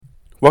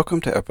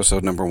Welcome to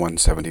episode number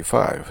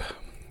 175,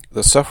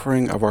 The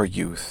Suffering of Our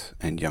Youth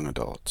and Young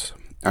Adults.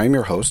 I am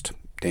your host,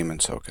 Damon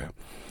Soka.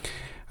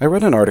 I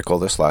read an article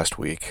this last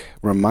week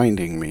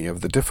reminding me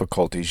of the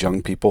difficulties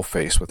young people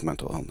face with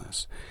mental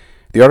illness.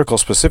 The article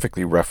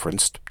specifically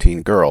referenced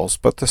teen girls,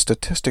 but the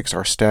statistics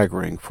are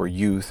staggering for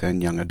youth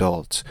and young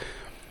adults.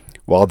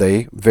 While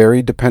they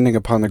vary depending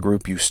upon the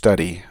group you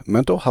study,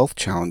 mental health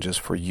challenges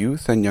for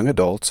youth and young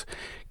adults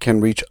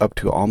can reach up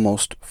to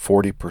almost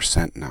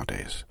 40%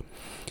 nowadays.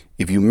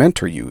 If you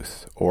mentor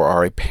youth or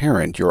are a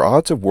parent, your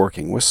odds of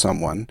working with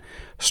someone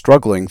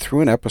struggling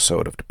through an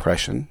episode of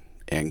depression,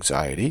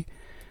 anxiety,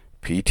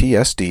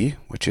 PTSD,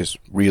 which is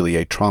really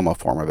a trauma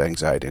form of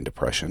anxiety and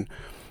depression,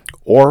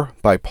 or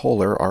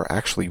bipolar are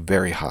actually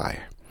very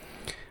high.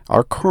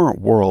 Our current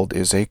world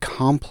is a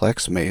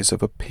complex maze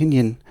of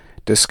opinion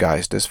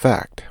disguised as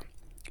fact.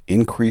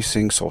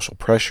 Increasing social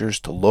pressures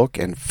to look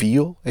and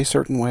feel a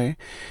certain way,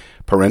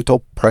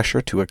 parental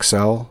pressure to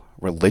excel,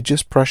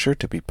 religious pressure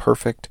to be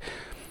perfect,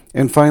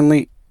 and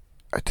finally,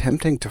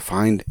 attempting to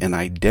find an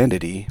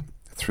identity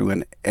through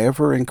an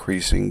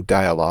ever-increasing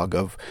dialogue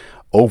of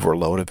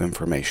overload of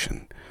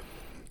information.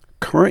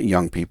 Current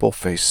young people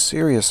face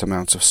serious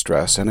amounts of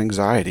stress and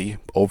anxiety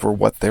over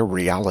what their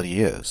reality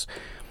is,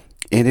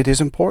 and it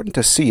is important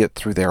to see it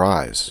through their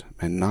eyes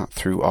and not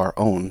through our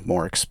own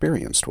more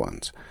experienced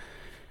ones.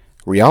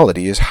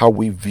 Reality is how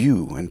we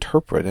view,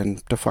 interpret,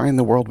 and define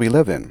the world we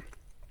live in.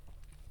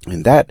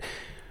 And that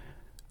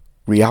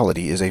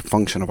reality is a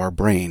function of our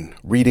brain,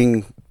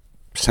 reading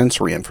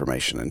sensory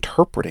information,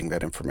 interpreting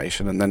that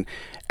information, and then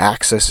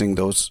accessing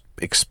those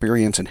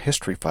experience and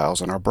history files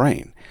in our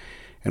brain.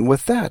 And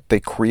with that, they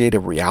create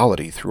a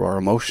reality through our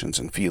emotions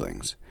and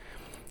feelings.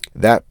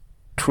 That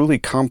truly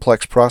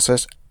complex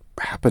process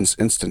happens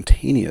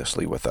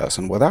instantaneously with us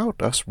and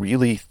without us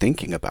really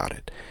thinking about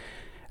it.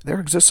 There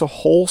exists a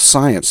whole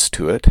science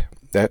to it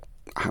that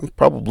I'm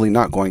probably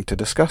not going to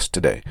discuss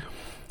today.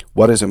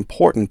 What is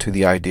important to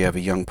the idea of a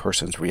young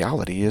person's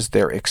reality is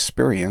their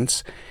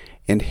experience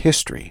and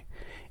history,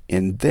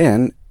 and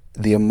then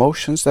the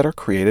emotions that are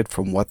created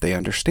from what they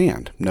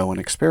understand, know, and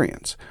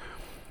experience.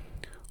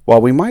 While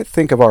we might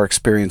think of our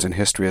experience and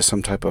history as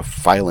some type of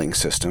filing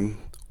system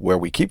where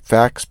we keep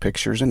facts,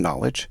 pictures, and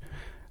knowledge,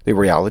 the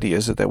reality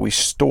is that we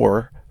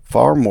store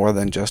far more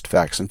than just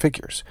facts and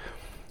figures.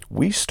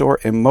 We store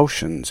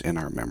emotions in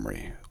our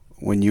memory.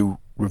 When you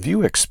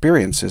review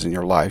experiences in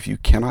your life, you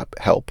cannot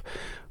help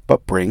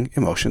but bring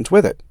emotions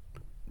with it.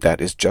 That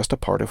is just a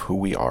part of who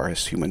we are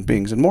as human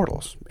beings and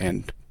mortals,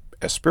 and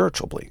as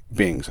spiritual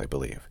beings, I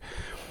believe.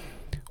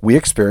 We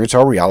experience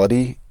our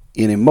reality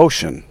in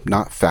emotion,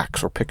 not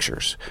facts or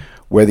pictures.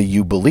 Whether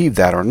you believe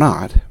that or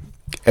not,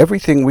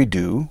 everything we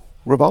do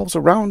revolves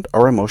around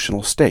our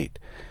emotional state.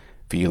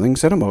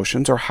 Feelings and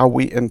emotions are how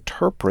we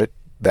interpret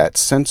that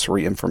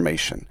sensory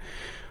information.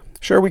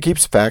 Sure, we keep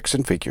facts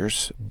and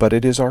figures, but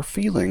it is our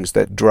feelings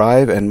that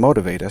drive and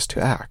motivate us to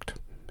act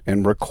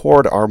and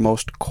record our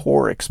most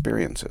core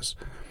experiences.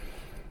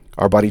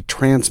 Our body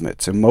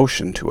transmits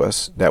emotion to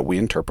us that we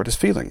interpret as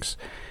feelings.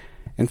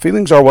 And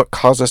feelings are what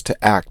cause us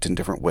to act in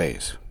different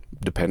ways,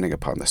 depending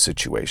upon the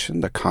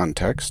situation, the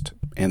context,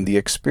 and the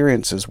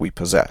experiences we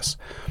possess.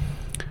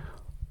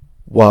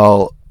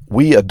 While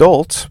we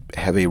adults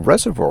have a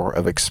reservoir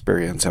of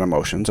experience and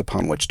emotions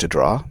upon which to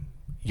draw,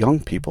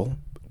 young people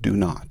do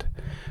not.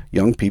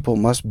 Young people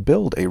must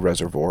build a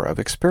reservoir of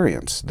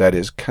experience that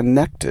is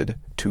connected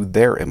to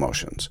their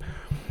emotions.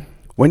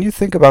 When you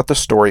think about the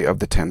story of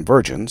the 10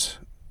 virgins,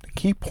 the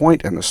key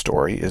point in the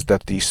story is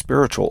that the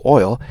spiritual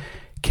oil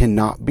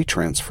cannot be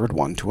transferred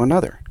one to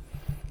another.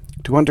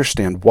 To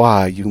understand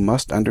why, you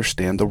must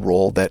understand the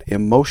role that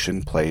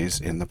emotion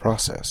plays in the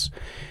process.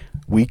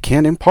 We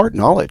can impart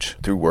knowledge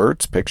through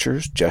words,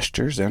 pictures,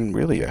 gestures, and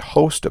really a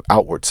host of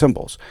outward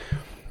symbols.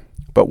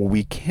 But what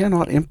we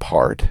cannot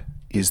impart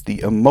is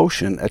the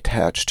emotion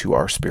attached to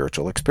our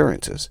spiritual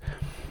experiences.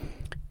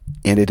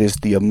 And it is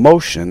the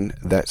emotion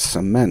that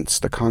cements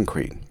the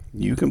concrete.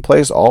 You can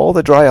place all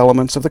the dry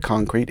elements of the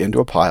concrete into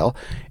a pile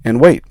and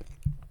wait.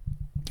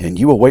 And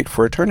you will wait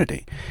for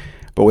eternity.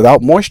 But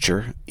without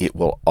moisture, it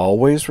will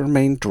always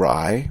remain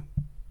dry,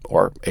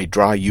 or a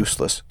dry,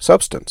 useless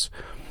substance,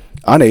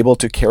 unable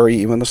to carry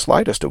even the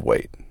slightest of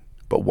weight.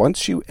 But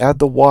once you add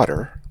the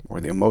water, or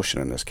the emotion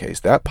in this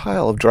case, that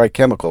pile of dry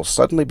chemicals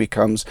suddenly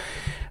becomes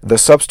the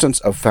substance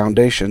of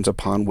foundations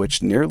upon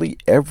which nearly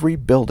every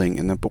building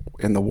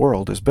in the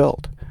world is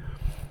built.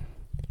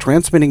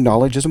 Transmitting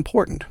knowledge is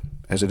important,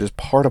 as it is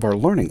part of our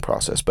learning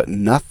process, but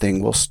nothing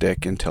will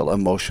stick until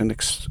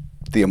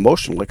the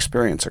emotional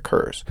experience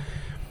occurs.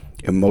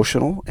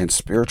 Emotional and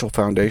spiritual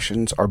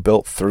foundations are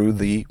built through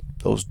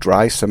those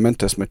dry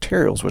cementous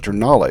materials, which are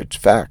knowledge,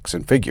 facts,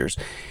 and figures,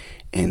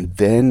 and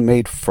then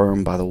made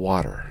firm by the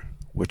water,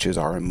 which is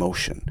our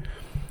emotion.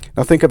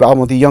 Now think of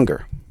Alma the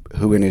Younger,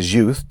 who in his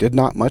youth did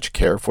not much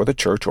care for the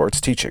church or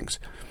its teachings.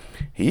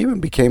 He even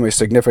became a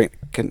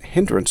significant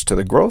hindrance to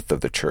the growth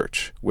of the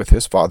church, with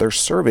his father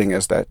serving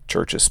as that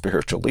church's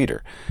spiritual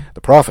leader,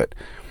 the prophet.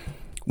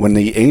 When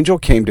the angel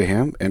came to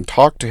him and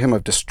talked to him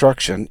of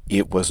destruction,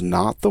 it was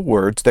not the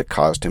words that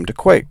caused him to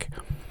quake.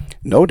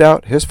 No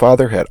doubt his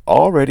father had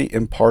already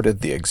imparted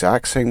the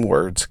exact same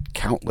words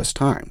countless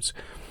times.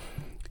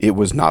 It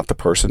was not the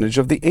personage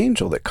of the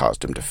angel that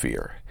caused him to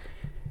fear.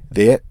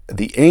 The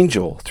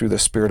angel, through the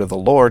Spirit of the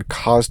Lord,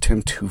 caused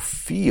him to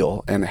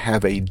feel and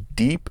have a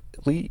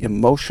deeply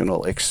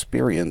emotional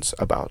experience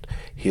about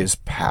his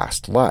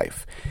past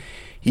life.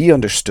 He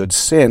understood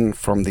sin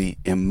from the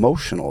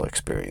emotional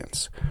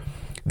experience.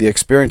 The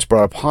experience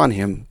brought upon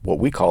him what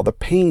we call the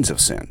pains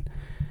of sin.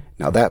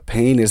 Now, that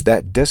pain is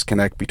that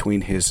disconnect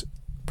between his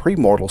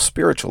premortal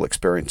spiritual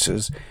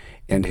experiences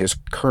and his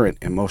current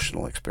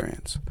emotional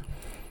experience.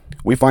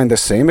 We find the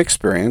same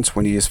experience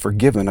when he is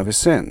forgiven of his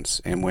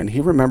sins and when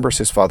he remembers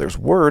his father's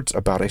words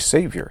about a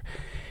Savior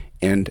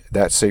and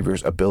that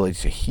Savior's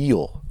ability to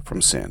heal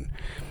from sin.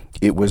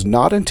 It was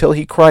not until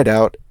he cried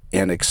out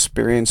and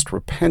experienced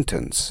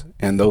repentance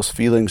and those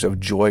feelings of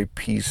joy,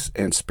 peace,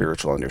 and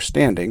spiritual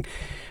understanding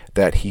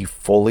that he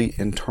fully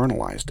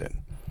internalized it.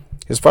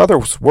 His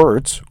father's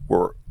words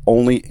were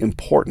only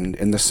important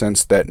in the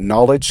sense that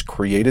knowledge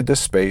created the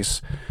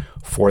space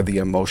for the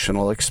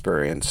emotional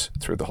experience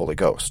through the Holy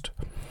Ghost.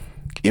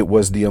 It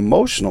was the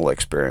emotional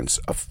experience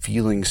of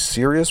feeling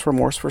serious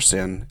remorse for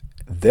sin,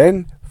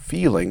 then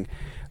feeling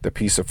the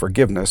peace of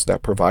forgiveness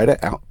that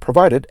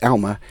provided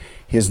Alma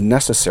his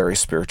necessary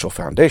spiritual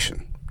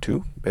foundation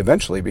to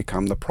eventually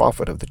become the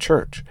prophet of the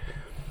church.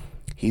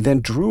 He then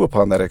drew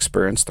upon that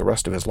experience the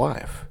rest of his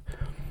life.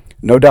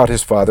 No doubt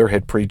his father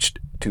had preached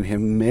to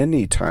him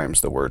many times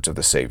the words of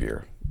the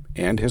Savior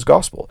and his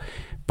gospel,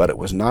 but it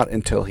was not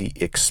until he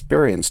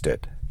experienced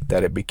it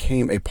that it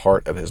became a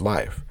part of his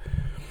life.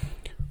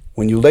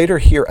 When you later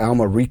hear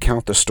Alma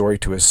recount the story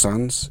to his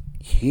sons,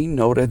 he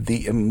noted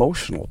the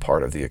emotional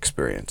part of the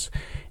experience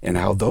and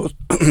how those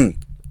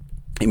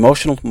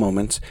emotional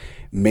moments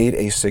made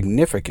a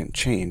significant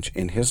change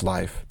in his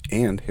life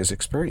and his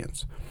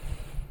experience.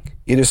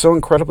 It is so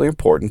incredibly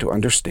important to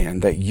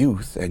understand that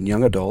youth and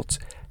young adults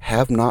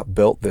have not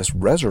built this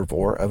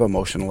reservoir of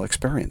emotional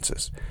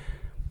experiences.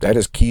 That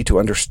is key to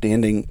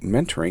understanding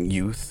mentoring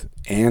youth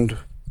and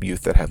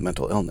youth that have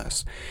mental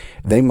illness.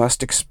 They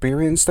must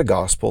experience the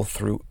gospel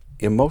through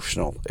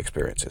emotional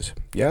experiences.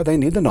 Yeah, they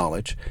need the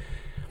knowledge,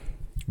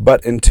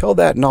 but until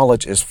that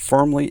knowledge is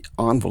firmly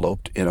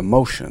enveloped in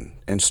emotion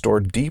and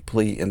stored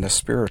deeply in the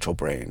spiritual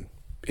brain,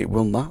 it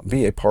will not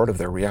be a part of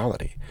their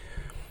reality.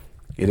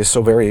 It is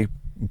so very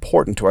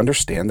important to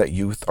understand that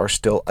youth are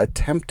still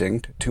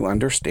attempting to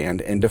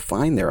understand and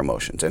define their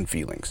emotions and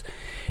feelings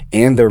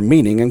and their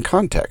meaning and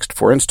context.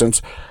 For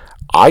instance,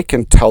 I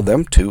can tell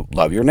them to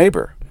love your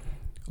neighbor.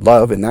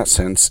 Love, in that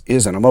sense,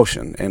 is an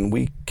emotion, and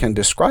we can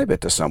describe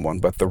it to someone,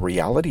 but the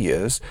reality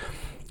is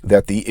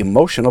that the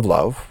emotion of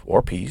love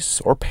or peace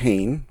or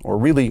pain or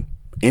really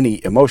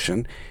any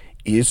emotion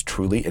is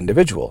truly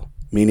individual,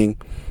 meaning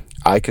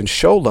I can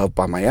show love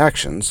by my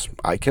actions,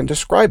 I can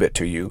describe it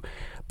to you,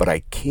 but I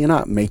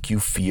cannot make you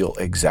feel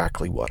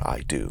exactly what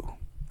I do.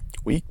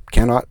 We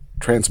cannot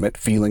transmit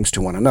feelings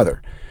to one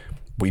another.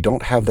 We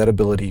don't have that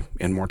ability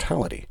in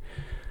mortality.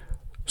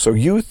 So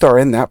youth are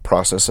in that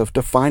process of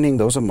defining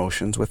those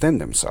emotions within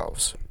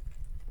themselves.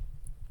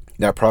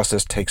 That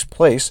process takes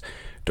place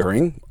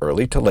during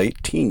early to late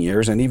teen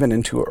years and even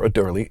into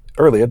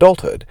early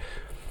adulthood.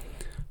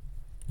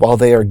 While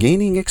they are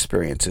gaining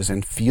experiences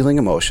and feeling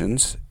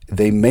emotions,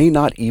 they may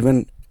not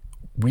even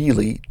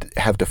really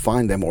have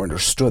defined them or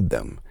understood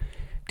them.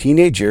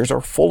 Teenage years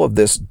are full of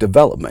this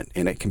development,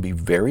 and it can be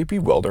very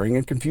bewildering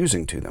and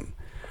confusing to them.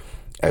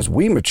 As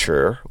we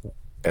mature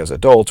as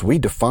adults, we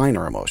define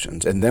our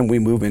emotions, and then we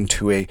move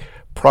into a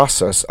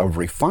process of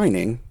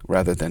refining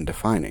rather than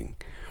defining.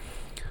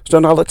 So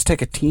now let's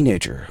take a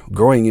teenager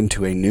growing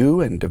into a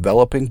new and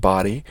developing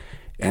body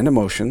and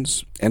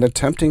emotions and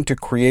attempting to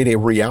create a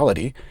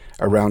reality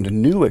around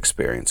new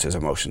experiences,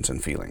 emotions,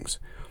 and feelings.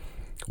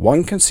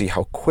 One can see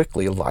how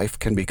quickly life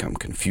can become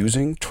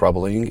confusing,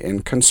 troubling,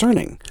 and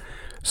concerning.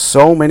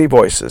 So many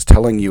voices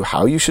telling you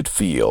how you should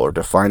feel or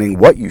defining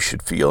what you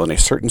should feel in a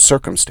certain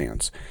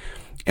circumstance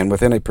and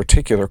within a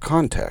particular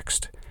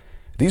context.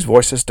 These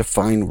voices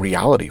define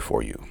reality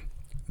for you.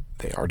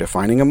 They are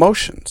defining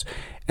emotions,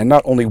 and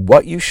not only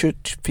what you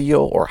should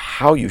feel or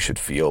how you should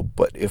feel,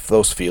 but if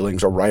those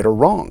feelings are right or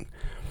wrong.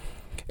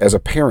 As a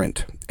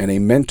parent and a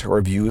mentor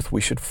of youth,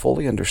 we should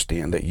fully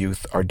understand that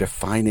youth are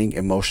defining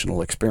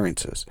emotional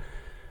experiences,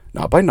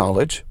 not by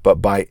knowledge,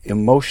 but by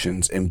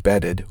emotions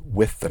embedded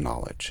with the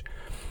knowledge.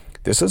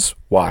 This is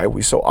why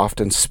we so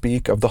often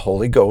speak of the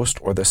Holy Ghost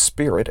or the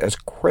Spirit as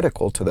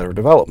critical to their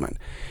development.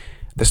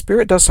 The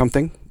Spirit does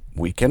something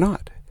we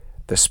cannot.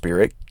 The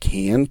Spirit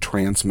can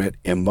transmit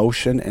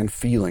emotion and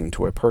feeling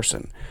to a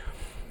person.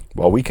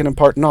 While we can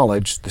impart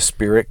knowledge, the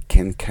Spirit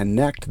can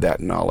connect that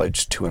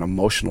knowledge to an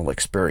emotional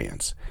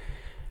experience.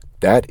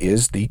 That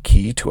is the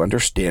key to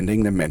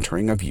understanding the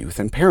mentoring of youth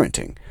and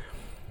parenting.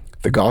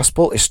 The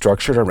gospel is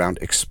structured around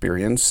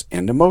experience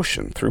and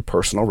emotion through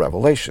personal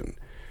revelation.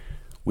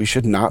 We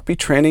should not be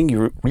training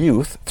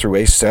youth through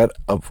a set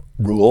of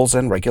rules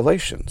and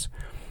regulations.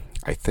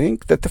 I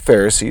think that the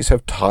Pharisees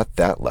have taught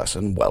that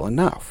lesson well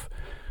enough.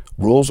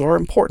 Rules are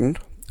important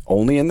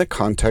only in the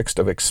context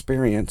of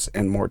experience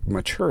and more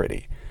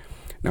maturity.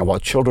 Now, while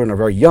children are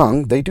very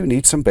young, they do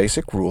need some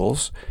basic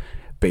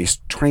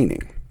rules-based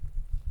training.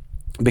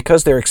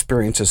 Because their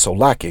experience is so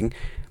lacking,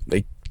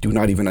 they do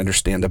not even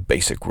understand the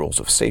basic rules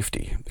of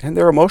safety, and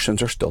their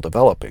emotions are still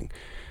developing.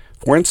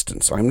 For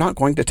instance, I'm not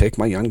going to take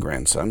my young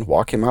grandson,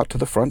 walk him out to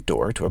the front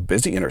door to a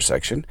busy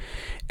intersection,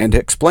 and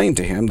explain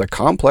to him the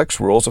complex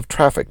rules of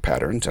traffic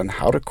patterns and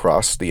how to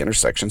cross the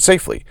intersection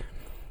safely.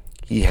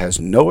 He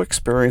has no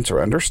experience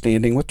or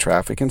understanding with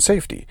traffic and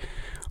safety,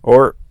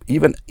 or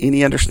even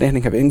any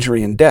understanding of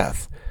injury and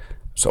death.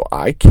 So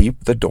I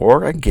keep the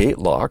door and gate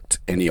locked,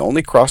 and he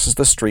only crosses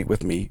the street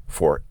with me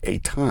for a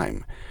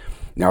time.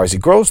 Now, as he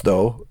grows,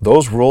 though,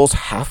 those rules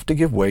have to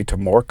give way to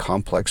more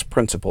complex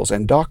principles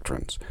and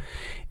doctrines,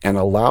 and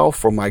allow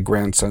for my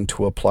grandson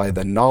to apply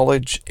the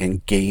knowledge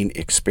and gain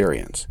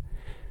experience.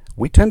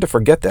 We tend to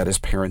forget that as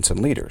parents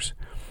and leaders.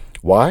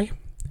 Why?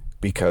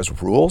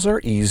 Because rules are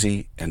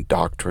easy and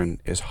doctrine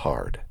is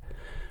hard.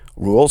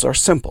 Rules are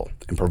simple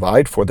and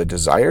provide for the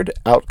desired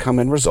outcome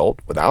and result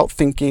without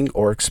thinking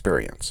or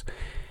experience.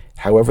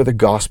 However, the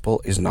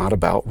gospel is not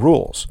about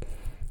rules,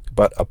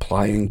 but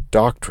applying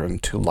doctrine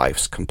to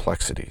life's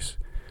complexities.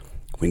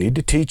 We need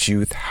to teach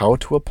youth how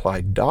to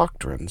apply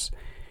doctrines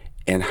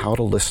and how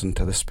to listen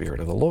to the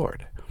Spirit of the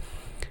Lord.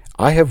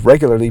 I have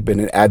regularly been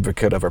an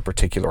advocate of a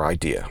particular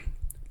idea.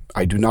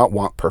 I do not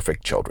want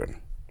perfect children.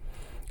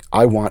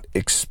 I want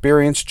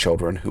experienced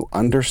children who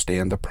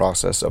understand the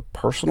process of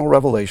personal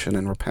revelation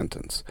and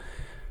repentance.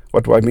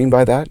 What do I mean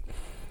by that?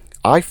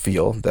 I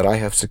feel that I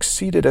have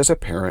succeeded as a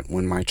parent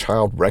when my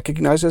child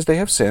recognizes they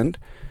have sinned,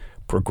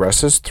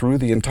 progresses through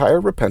the entire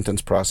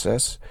repentance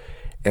process,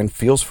 and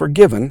feels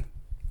forgiven,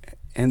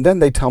 and then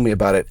they tell me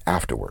about it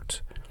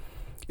afterwards.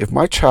 If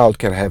my child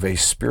can have a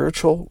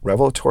spiritual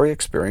revelatory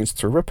experience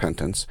through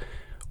repentance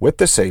with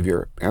the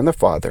Savior and the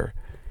Father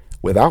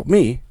without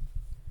me,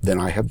 then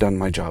I have done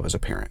my job as a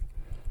parent.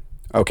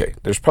 Okay,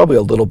 there's probably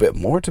a little bit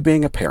more to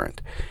being a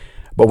parent,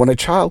 but when a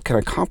child can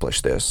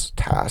accomplish this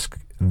task,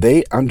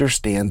 they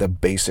understand the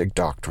basic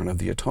doctrine of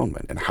the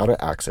atonement and how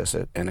to access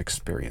it and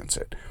experience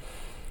it.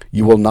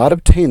 You will not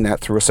obtain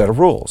that through a set of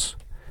rules.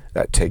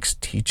 That takes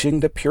teaching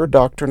the pure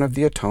doctrine of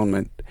the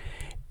atonement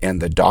and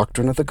the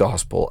doctrine of the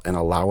gospel and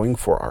allowing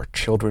for our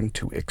children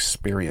to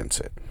experience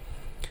it.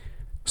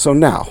 So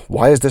now,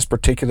 why is this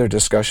particular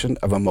discussion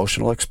of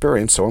emotional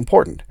experience so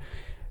important?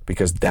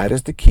 Because that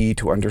is the key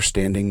to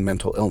understanding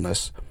mental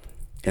illness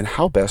and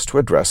how best to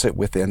address it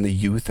within the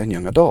youth and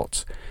young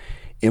adults.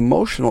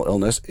 Emotional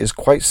illness is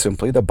quite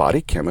simply the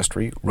body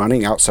chemistry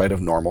running outside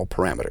of normal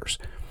parameters.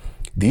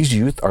 These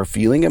youth are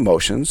feeling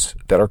emotions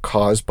that are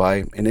caused by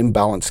an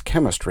imbalanced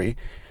chemistry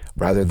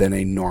rather than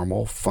a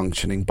normal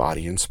functioning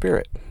body and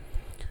spirit.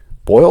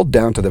 Boiled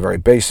down to the very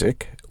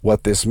basic,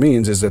 what this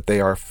means is that they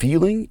are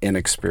feeling and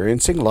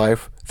experiencing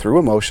life through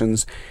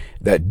emotions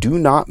that do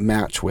not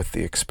match with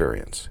the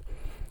experience.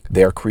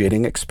 They are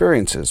creating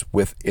experiences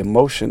with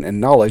emotion and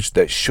knowledge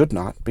that should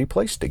not be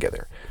placed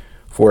together.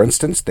 For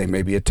instance, they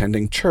may be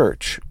attending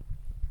church.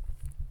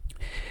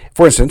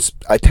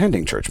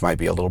 Attending church might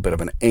be a little bit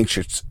of an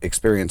anxious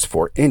experience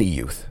for any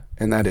youth,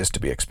 and that is to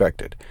be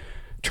expected.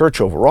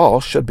 Church overall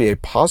should be a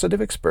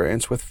positive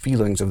experience with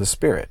feelings of the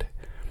Spirit.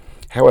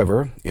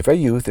 However, if a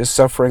youth is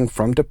suffering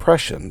from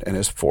depression and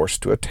is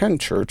forced to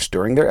attend church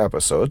during their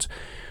episodes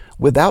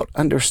without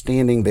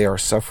understanding they are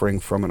suffering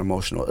from an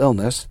emotional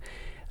illness,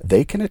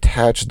 they can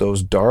attach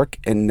those dark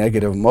and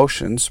negative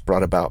emotions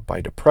brought about by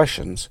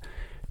depressions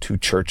to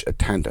church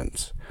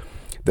attendance.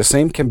 The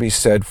same can be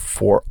said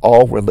for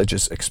all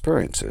religious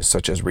experiences,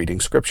 such as reading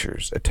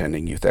scriptures,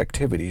 attending youth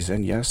activities,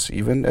 and yes,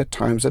 even at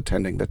times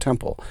attending the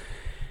temple.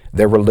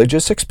 Their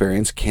religious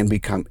experience can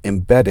become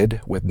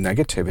embedded with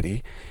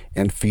negativity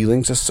and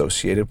feelings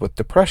associated with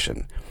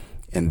depression,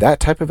 and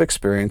that type of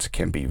experience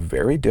can be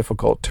very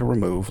difficult to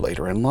remove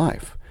later in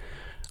life.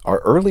 Our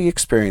early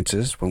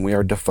experiences when we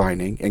are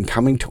defining and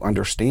coming to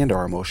understand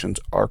our emotions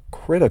are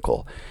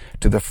critical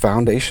to the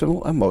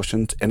foundational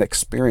emotions and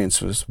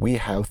experiences we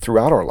have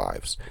throughout our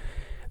lives.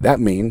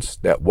 That means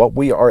that what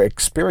we are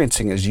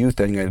experiencing as youth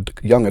and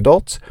young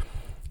adults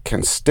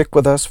can stick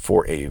with us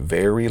for a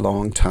very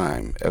long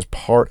time as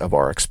part of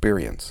our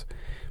experience.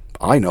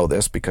 I know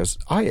this because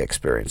I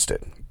experienced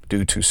it.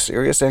 Due to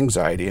serious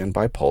anxiety and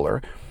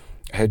bipolar,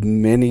 I had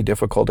many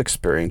difficult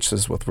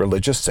experiences with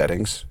religious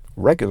settings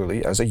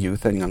regularly as a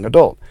youth and young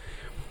adult.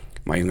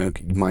 My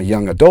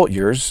young adult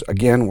years,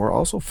 again, were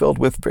also filled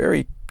with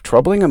very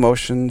troubling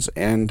emotions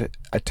and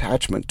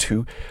attachment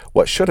to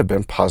what should have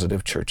been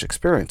positive church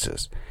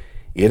experiences.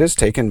 It has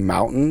taken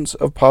mountains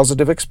of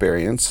positive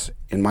experience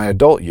in my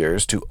adult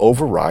years to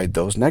override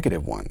those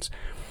negative ones.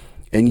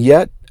 And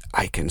yet,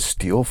 I can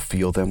still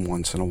feel them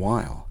once in a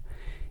while.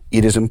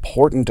 It is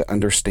important to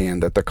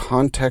understand that the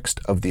context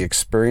of the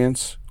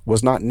experience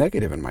was not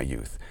negative in my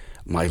youth.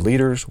 My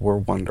leaders were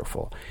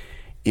wonderful.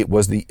 It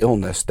was the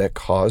illness that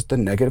caused the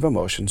negative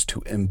emotions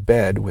to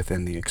embed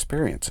within the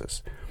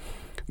experiences.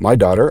 My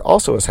daughter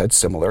also has had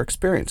similar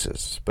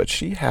experiences, but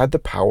she had the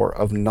power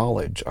of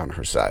knowledge on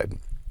her side.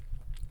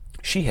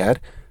 She had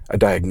a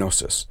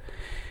diagnosis.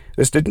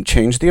 This didn't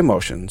change the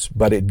emotions,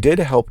 but it did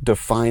help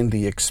define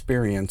the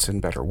experience in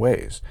better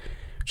ways.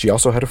 She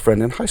also had a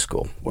friend in high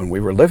school when we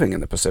were living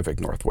in the Pacific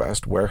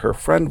Northwest where her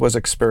friend was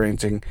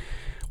experiencing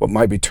what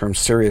might be termed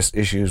serious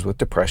issues with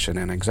depression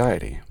and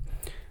anxiety.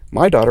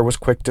 My daughter was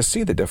quick to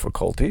see the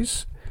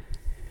difficulties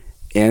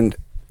and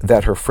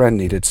that her friend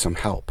needed some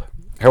help.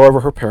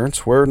 However, her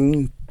parents were,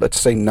 let's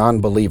say,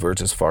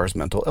 non-believers as far as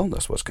mental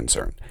illness was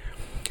concerned.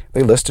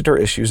 They listed her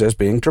issues as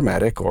being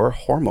dramatic or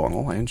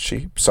hormonal, and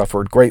she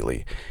suffered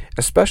greatly,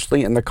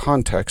 especially in the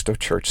context of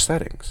church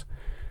settings.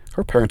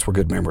 Her parents were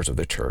good members of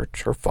the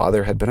church. Her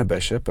father had been a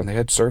bishop, and they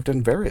had served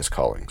in various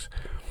callings.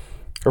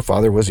 Her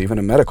father was even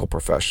a medical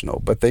professional,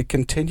 but they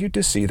continued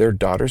to see their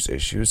daughter's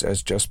issues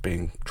as just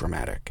being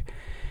dramatic.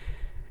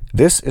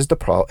 This is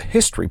the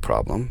history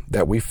problem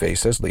that we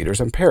face as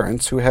leaders and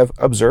parents who have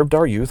observed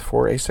our youth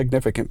for a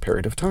significant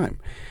period of time.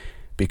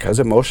 Because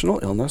emotional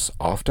illness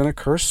often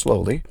occurs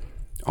slowly,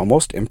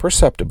 almost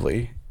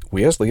imperceptibly,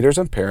 we as leaders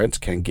and parents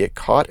can get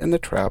caught in the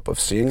trap of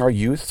seeing our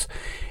youth's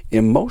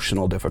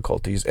emotional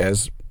difficulties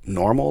as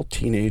normal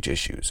teenage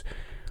issues.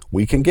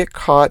 We can get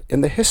caught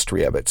in the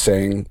history of it,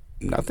 saying,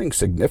 nothing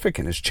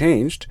significant has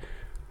changed.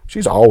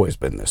 She's always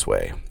been this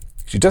way.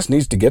 She just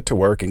needs to get to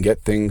work and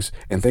get things,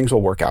 and things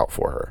will work out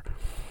for her.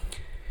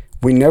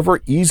 We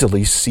never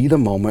easily see the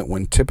moment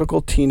when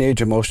typical teenage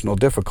emotional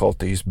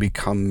difficulties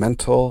become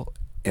mental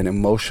and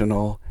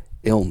emotional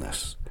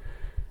illness.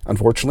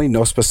 Unfortunately,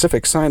 no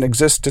specific sign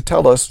exists to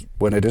tell us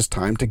when it is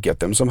time to get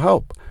them some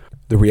help.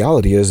 The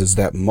reality is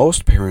that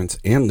most parents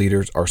and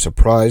leaders are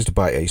surprised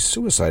by a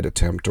suicide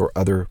attempt or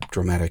other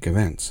dramatic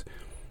events.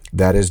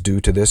 That is due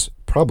to this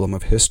problem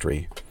of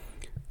history.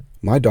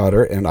 My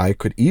daughter and I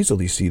could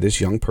easily see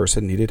this young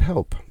person needed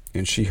help,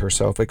 and she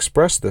herself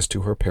expressed this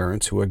to her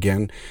parents, who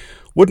again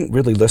wouldn't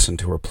really listen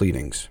to her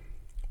pleadings.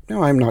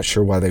 Now, I'm not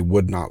sure why they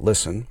would not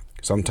listen.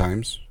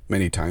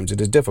 Many times, it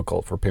is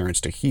difficult for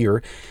parents to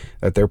hear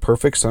that their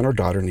perfect son or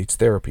daughter needs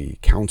therapy,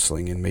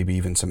 counseling, and maybe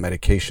even some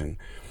medication.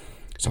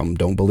 Some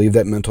don't believe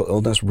that mental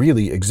illness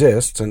really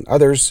exists, and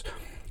others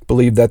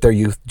believe that their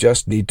youth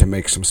just need to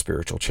make some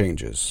spiritual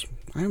changes.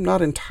 I am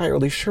not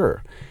entirely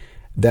sure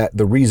that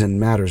the reason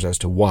matters as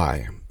to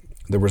why.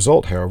 The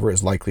result, however,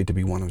 is likely to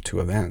be one of two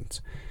events.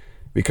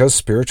 Because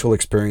spiritual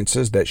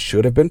experiences that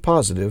should have been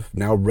positive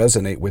now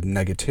resonate with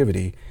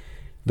negativity,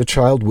 the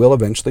child will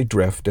eventually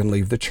drift and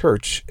leave the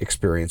church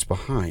experience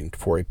behind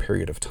for a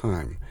period of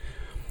time.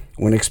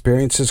 When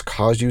experiences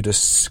cause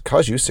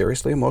you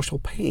seriously emotional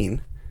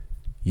pain,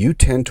 you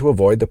tend to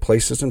avoid the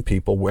places and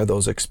people where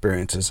those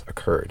experiences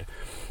occurred,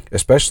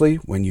 especially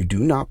when you do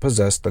not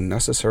possess the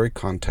necessary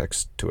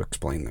context to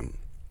explain them.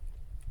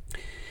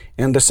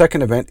 And the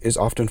second event is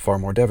often far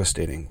more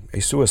devastating,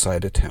 a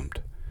suicide attempt.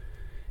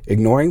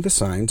 Ignoring the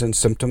signs and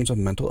symptoms of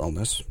mental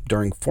illness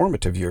during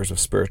formative years of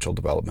spiritual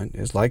development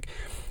is like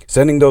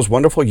sending those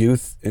wonderful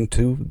youth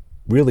into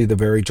really the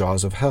very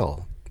jaws of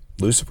hell.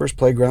 Lucifer's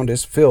playground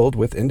is filled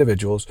with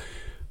individuals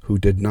who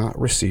did not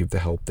receive the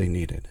help they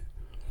needed.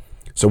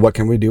 So what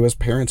can we do as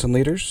parents and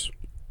leaders?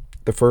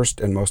 The first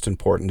and most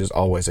important is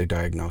always a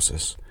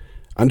diagnosis.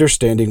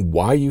 Understanding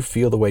why you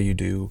feel the way you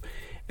do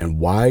and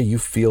why you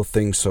feel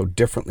things so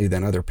differently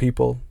than other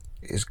people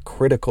is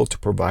critical to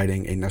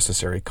providing a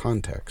necessary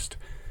context.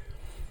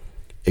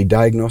 A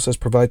diagnosis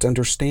provides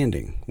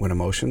understanding when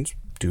emotions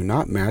do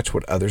not match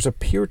what others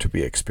appear to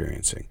be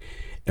experiencing,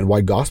 and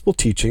why gospel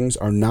teachings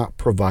are not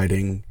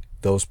providing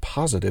those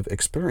positive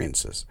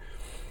experiences.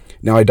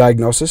 Now, a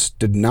diagnosis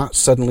did not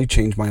suddenly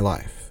change my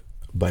life,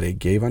 but it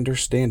gave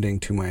understanding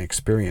to my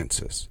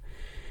experiences.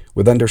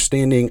 With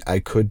understanding, I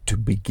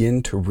could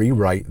begin to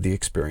rewrite the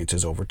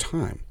experiences over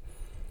time.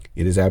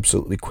 It is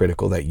absolutely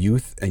critical that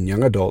youth and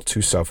young adults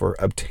who suffer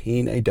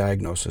obtain a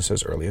diagnosis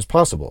as early as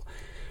possible.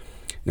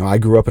 Now, I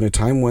grew up in a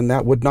time when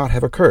that would not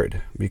have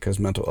occurred because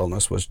mental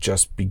illness was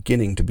just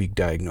beginning to be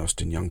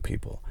diagnosed in young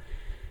people.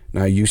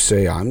 Now, you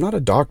say, I'm not a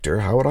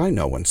doctor. How would I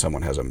know when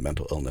someone has a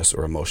mental illness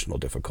or emotional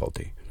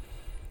difficulty?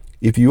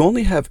 If you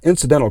only have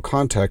incidental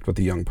contact with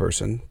a young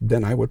person,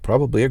 then I would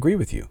probably agree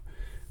with you,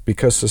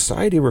 because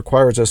society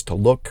requires us to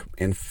look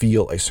and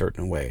feel a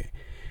certain way.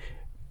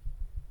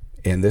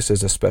 And this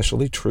is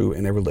especially true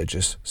in a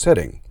religious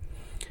setting.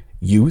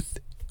 Youth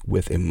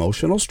with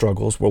emotional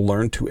struggles will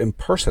learn to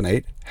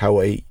impersonate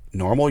how a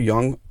normal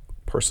young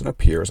person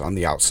appears on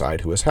the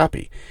outside who is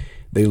happy.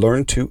 They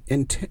learn to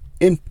imitate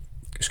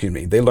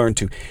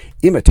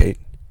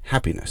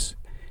happiness.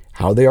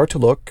 How they are to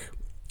look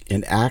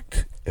and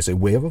act as a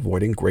way of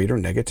avoiding greater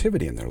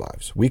negativity in their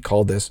lives. We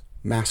call this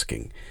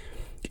masking.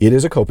 It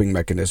is a coping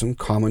mechanism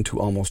common to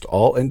almost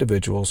all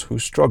individuals who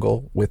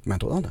struggle with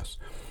mental illness.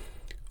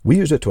 We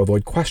use it to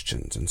avoid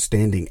questions and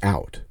standing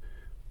out.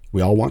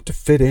 We all want to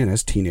fit in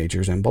as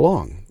teenagers and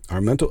belong. Our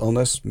mental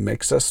illness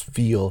makes us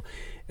feel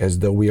as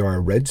though we are a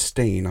red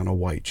stain on a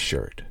white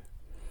shirt.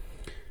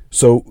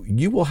 So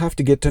you will have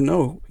to get to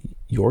know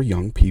your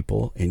young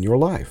people in your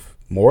life.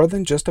 more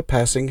than just a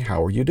passing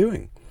 "how are you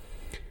doing?"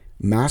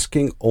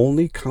 Masking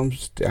only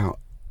comes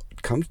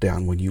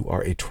down when you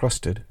are a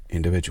trusted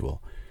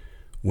individual.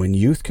 When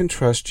youth can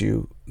trust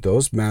you,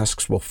 those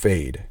masks will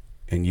fade,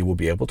 and you will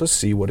be able to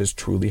see what is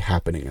truly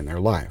happening in their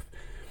life.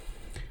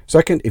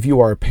 Second, if you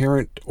are a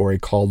parent or a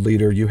called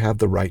leader, you have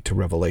the right to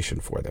revelation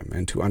for them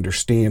and to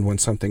understand when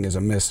something is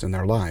amiss in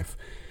their life.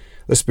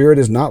 The Spirit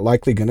is not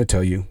likely going to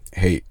tell you,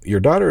 "Hey, your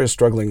daughter is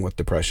struggling with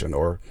depression,"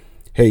 or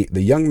 "Hey,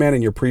 the young man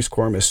in your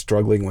preschool is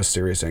struggling with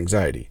serious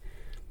anxiety."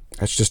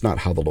 That's just not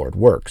how the Lord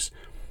works.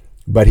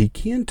 But He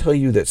can tell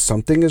you that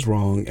something is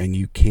wrong, and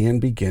you can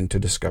begin to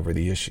discover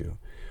the issue.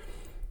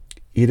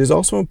 It is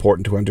also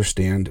important to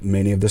understand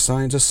many of the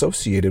signs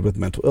associated with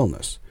mental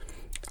illness.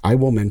 I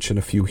will mention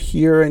a few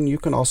here, and you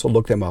can also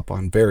look them up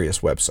on various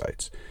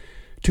websites.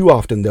 Too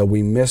often, though,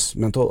 we miss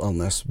mental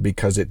illness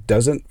because it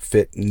doesn't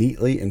fit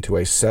neatly into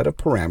a set of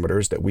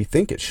parameters that we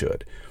think it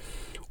should,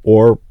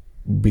 or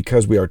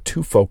because we are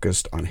too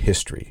focused on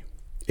history.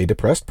 A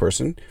depressed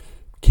person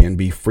can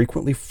be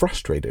frequently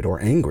frustrated or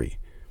angry.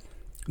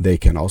 They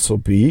can also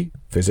be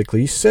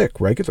physically sick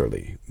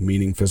regularly,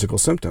 meaning physical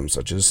symptoms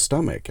such as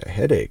stomach, a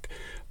headache,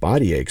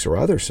 body aches, or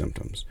other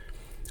symptoms.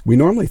 We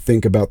normally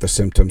think about the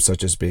symptoms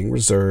such as being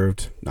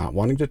reserved, not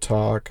wanting to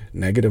talk,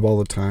 negative all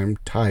the time,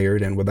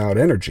 tired and without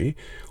energy,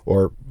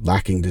 or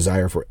lacking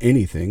desire for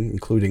anything,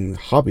 including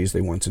hobbies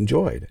they once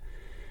enjoyed.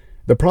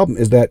 The problem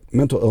is that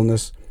mental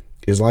illness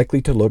is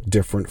likely to look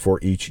different for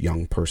each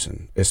young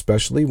person,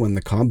 especially when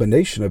the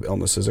combination of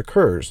illnesses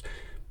occurs,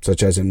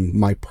 such as in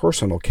my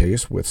personal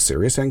case with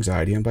serious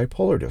anxiety and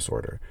bipolar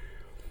disorder.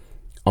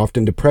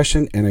 Often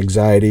depression and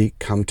anxiety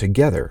come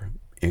together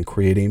and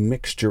create a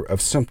mixture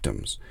of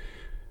symptoms.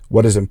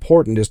 What is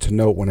important is to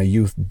note when a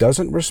youth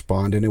doesn't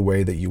respond in a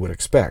way that you would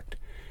expect.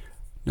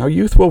 Now,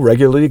 youth will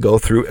regularly go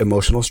through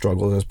emotional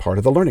struggles as part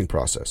of the learning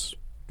process.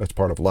 That's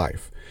part of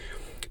life.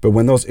 But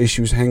when those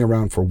issues hang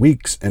around for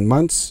weeks and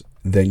months,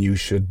 then you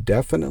should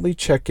definitely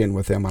check in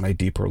with them on a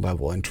deeper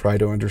level and try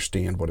to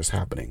understand what is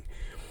happening.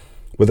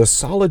 With a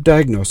solid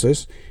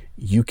diagnosis,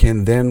 you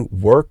can then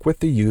work with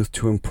the youth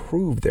to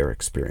improve their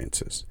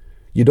experiences.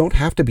 You don't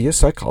have to be a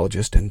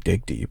psychologist and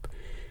dig deep.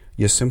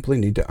 You simply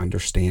need to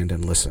understand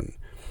and listen.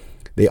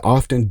 They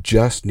often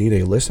just need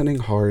a listening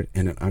heart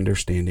and an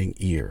understanding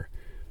ear.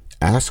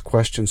 Ask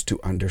questions to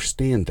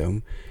understand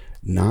them,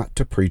 not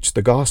to preach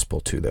the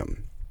gospel to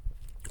them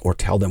or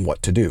tell them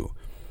what to do.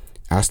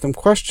 Ask them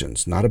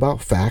questions, not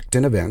about fact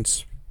and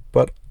events,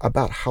 but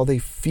about how they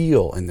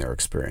feel in their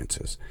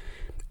experiences,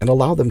 and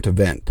allow them to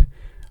vent.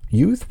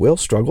 Youth will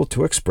struggle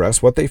to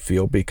express what they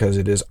feel because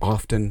it is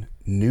often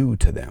new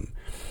to them.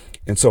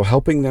 And so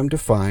helping them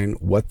define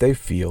what they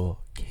feel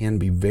can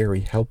be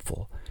very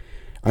helpful.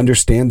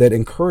 Understand that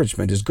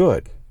encouragement is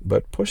good,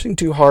 but pushing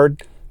too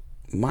hard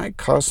might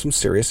cause some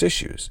serious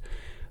issues.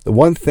 The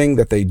one thing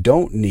that they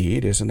don't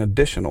need is an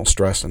additional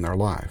stress in their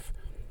life.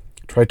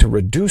 Try to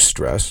reduce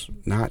stress,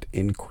 not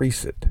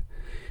increase it.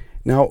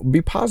 Now,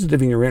 be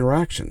positive in your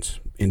interactions.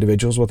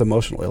 Individuals with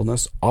emotional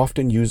illness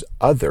often use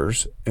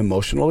others'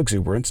 emotional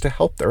exuberance to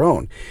help their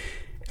own.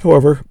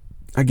 However,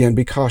 again,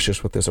 be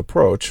cautious with this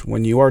approach.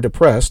 When you are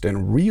depressed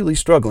and really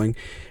struggling,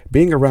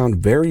 being around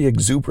very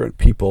exuberant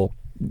people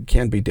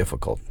can be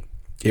difficult.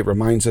 It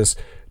reminds us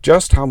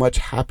just how much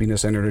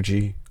happiness and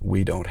energy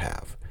we don't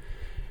have.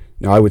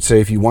 Now, I would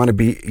say if you want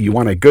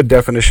a good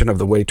definition of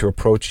the way to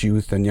approach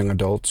youth and young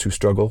adults who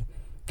struggle,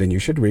 then you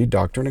should read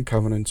Doctrine and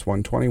Covenants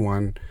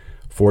 121,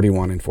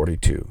 41, and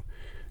 42.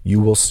 You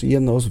will see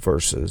in those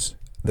verses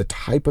the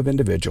type of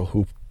individual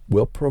who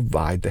will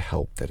provide the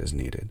help that is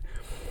needed.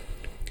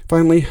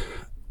 Finally,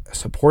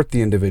 support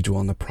the individual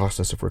in the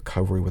process of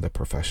recovery with a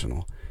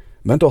professional.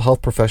 Mental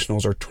health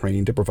professionals are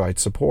trained to provide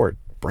support,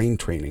 brain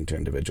training to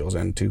individuals,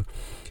 and to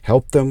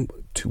help them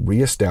to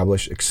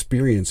reestablish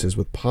experiences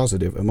with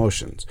positive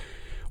emotions.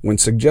 When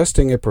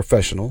suggesting a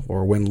professional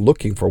or when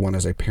looking for one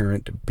as a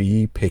parent,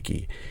 be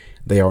picky.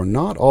 They are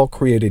not all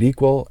created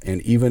equal,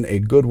 and even a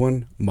good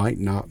one might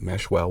not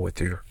mesh well with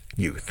your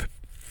youth.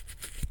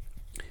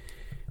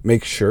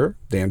 Make sure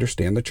they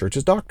understand the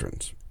church's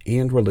doctrines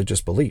and religious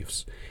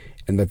beliefs,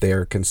 and that they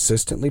are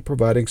consistently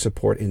providing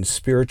support in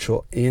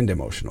spiritual and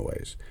emotional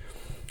ways.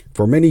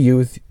 For many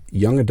youth,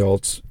 young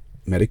adults,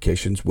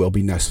 medications will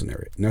be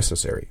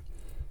necessary.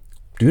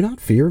 Do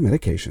not fear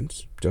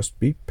medications, just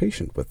be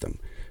patient with them.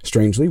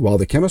 Strangely, while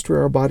the chemistry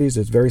of our bodies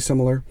is very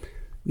similar,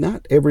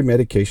 not every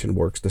medication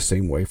works the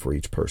same way for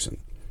each person.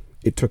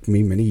 It took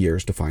me many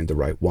years to find the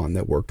right one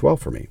that worked well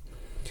for me.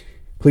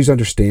 Please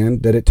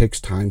understand that it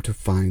takes time to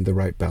find the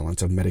right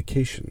balance of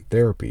medication,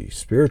 therapy,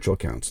 spiritual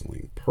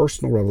counseling,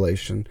 personal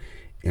revelation,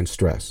 and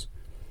stress.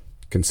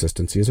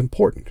 Consistency is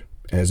important,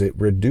 as it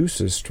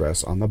reduces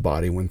stress on the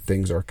body when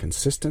things are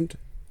consistent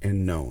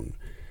and known.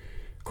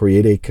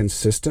 Create a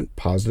consistent,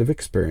 positive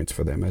experience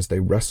for them as they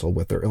wrestle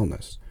with their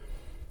illness.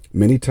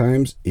 Many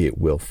times it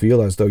will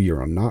feel as though you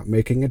are not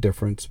making a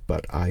difference,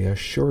 but I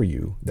assure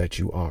you that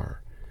you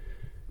are.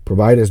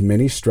 Provide as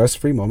many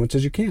stress-free moments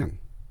as you can.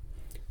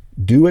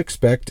 Do not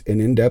expect an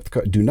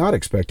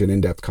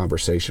in-depth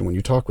conversation when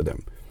you talk with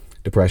them.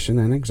 Depression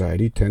and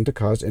anxiety tend to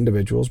cause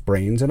individuals'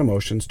 brains and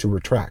emotions to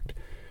retract,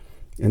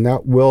 and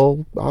that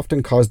will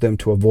often cause them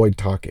to avoid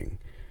talking.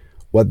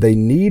 What they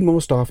need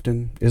most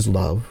often is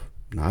love,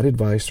 not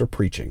advice or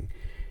preaching.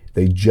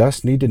 They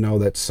just need to know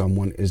that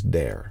someone is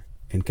there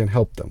and can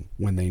help them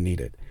when they need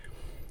it.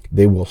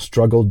 They will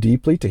struggle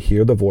deeply to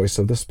hear the voice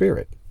of the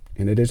Spirit,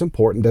 and it is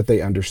important that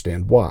they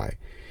understand why.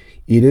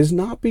 It is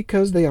not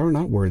because they are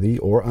not worthy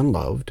or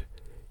unloved.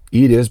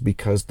 It is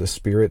because the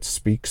Spirit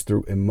speaks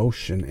through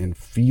emotion and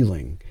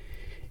feeling,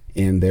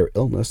 and their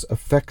illness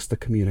affects the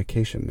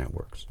communication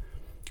networks.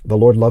 The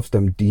Lord loves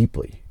them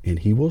deeply, and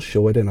He will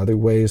show it in other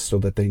ways so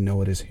that they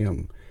know it is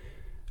Him,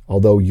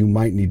 although you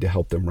might need to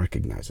help them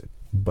recognize it.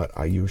 But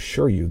I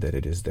assure you that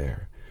it is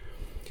there.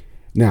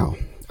 Now,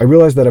 I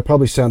realize that I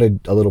probably sounded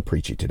a little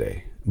preachy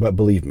today, but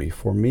believe me,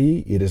 for me,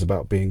 it is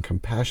about being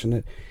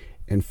compassionate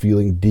and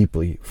feeling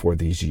deeply for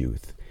these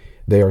youth.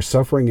 They are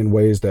suffering in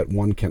ways that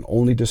one can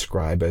only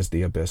describe as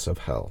the abyss of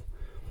hell.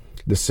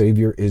 The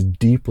Savior is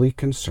deeply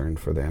concerned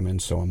for them,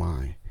 and so am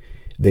I.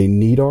 They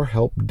need our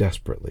help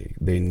desperately.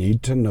 They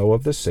need to know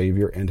of the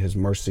Savior and His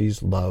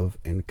mercies, love,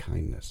 and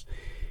kindness.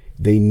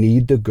 They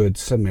need the Good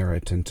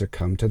Samaritan to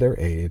come to their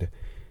aid,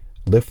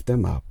 lift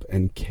them up,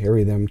 and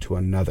carry them to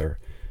another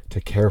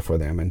to care for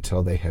them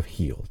until they have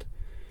healed.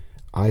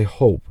 I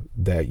hope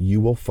that you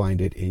will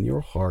find it in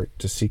your heart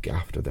to seek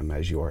after them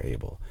as you are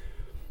able.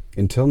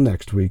 Until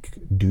next week,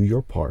 do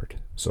your part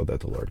so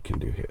that the Lord can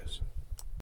do His.